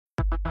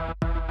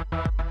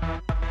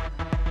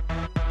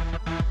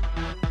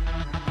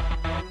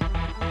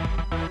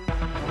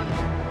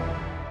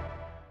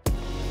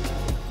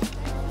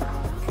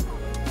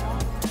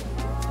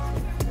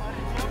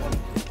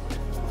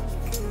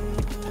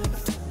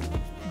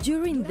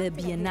During the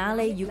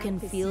Biennale, you can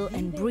feel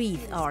and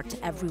breathe art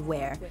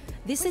everywhere.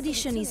 This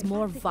edition is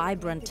more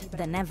vibrant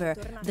than ever.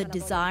 The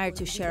desire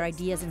to share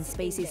ideas and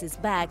spaces is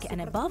back,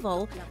 and above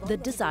all, the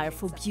desire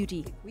for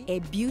beauty. A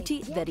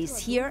beauty that is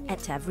here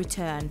at every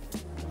turn.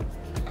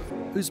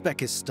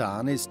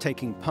 Uzbekistan is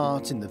taking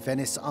part in the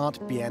Venice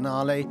Art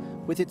Biennale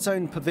with its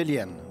own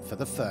pavilion for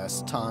the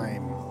first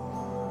time.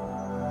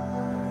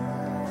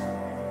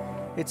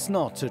 It's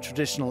not a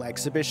traditional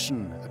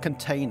exhibition, a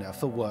container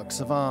for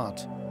works of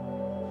art.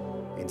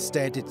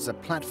 Instead, it's a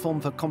platform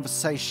for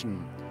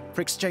conversation,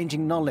 for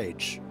exchanging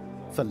knowledge,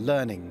 for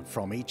learning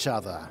from each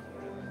other.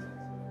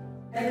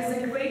 It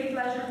is a great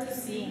pleasure to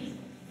see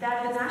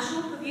that the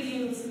National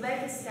Pavilion in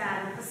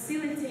Uzbekistan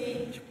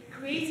facilitates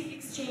creative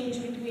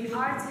exchange between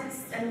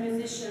artists and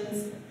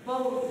musicians,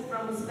 both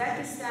from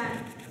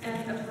Uzbekistan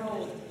and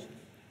abroad.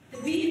 The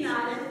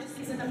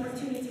Biennale is an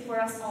opportunity for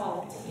us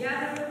all to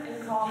gather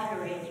and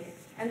cooperate,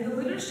 and the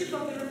leadership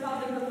of the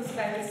Republic of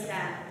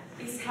Uzbekistan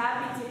is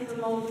happy to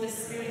promote the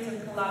spirit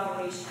of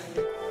collaboration.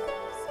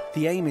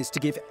 The aim is to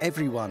give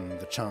everyone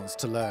the chance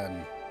to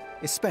learn,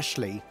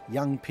 especially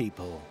young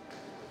people.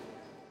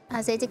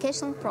 The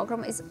educational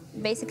program is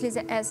basically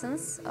the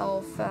essence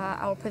of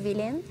our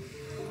pavilion,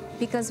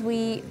 because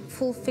we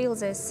fulfill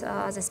this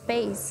the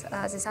space,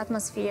 this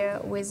atmosphere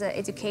with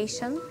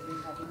education.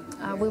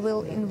 We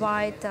will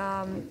invite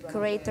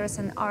curators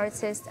and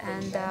artists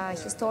and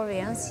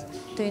historians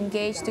to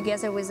engage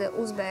together with the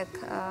Uzbek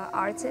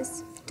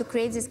artists to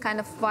create this kind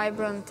of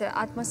vibrant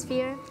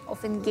atmosphere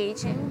of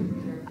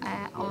engaging,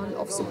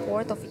 of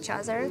support of each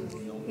other,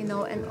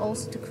 and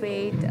also to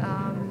create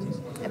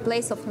a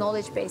place of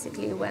knowledge,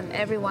 basically, when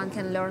everyone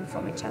can learn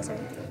from each other.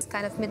 It's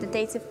kind of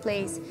meditative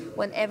place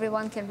when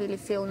everyone can really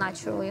feel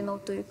natural,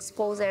 to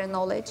expose their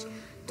knowledge,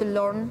 to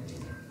learn,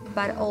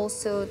 but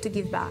also to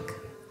give back.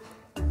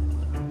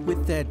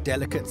 With their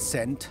delicate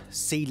scent,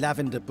 sea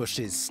lavender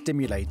bushes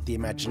stimulate the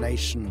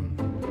imagination.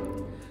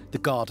 The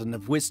Garden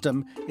of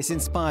Wisdom is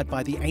inspired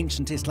by the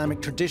ancient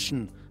Islamic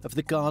tradition of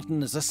the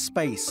garden as a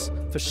space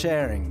for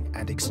sharing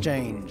and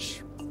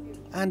exchange.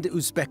 And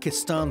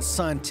Uzbekistan's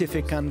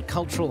scientific and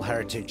cultural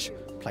heritage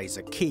plays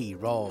a key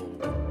role.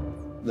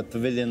 The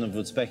Pavilion of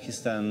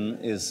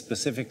Uzbekistan is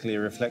specifically a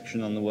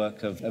reflection on the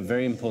work of a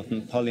very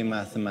important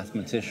polymath and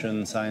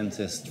mathematician,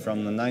 scientist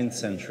from the 9th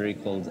century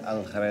called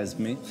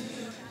Al-Khwarizmi.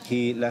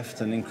 He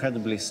left an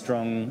incredibly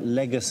strong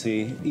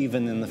legacy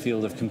even in the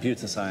field of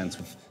computer science.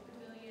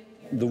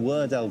 The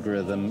word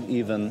algorithm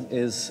even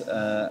is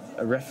a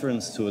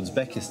reference to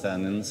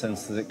Uzbekistan in the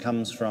sense that it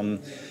comes from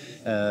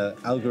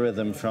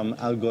algorithm from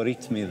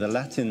algoritmi, the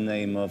Latin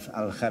name of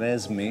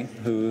Al-Khwarizmi,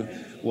 who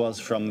was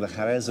from the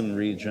Khwarezm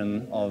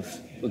region of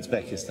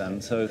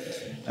Uzbekistan.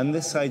 And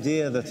this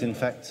idea that in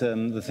fact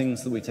the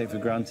things that we take for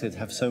granted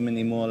have so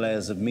many more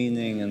layers of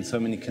meaning and so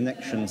many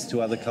connections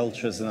to other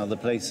cultures and other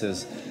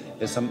places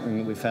is something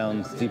that we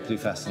found deeply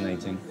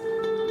fascinating.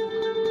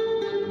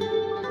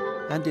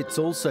 And it's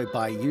also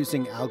by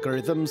using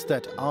algorithms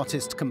that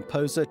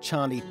artist-composer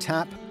Charlie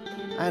Tapp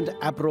and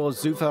Abror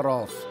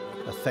Zufarov,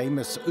 a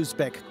famous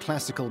Uzbek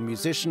classical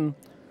musician,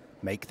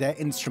 make their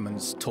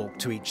instruments talk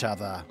to each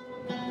other.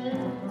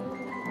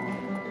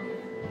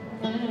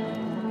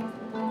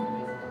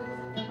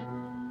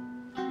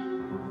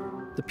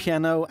 The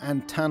piano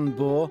and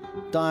tanbur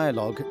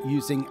dialogue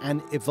using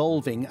an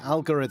evolving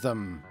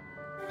algorithm.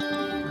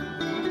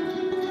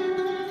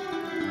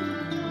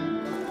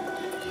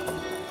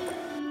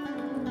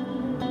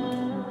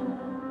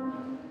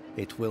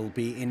 It will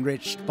be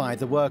enriched by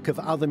the work of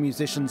other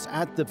musicians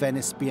at the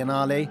Venice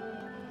Biennale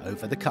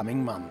over the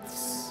coming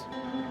months.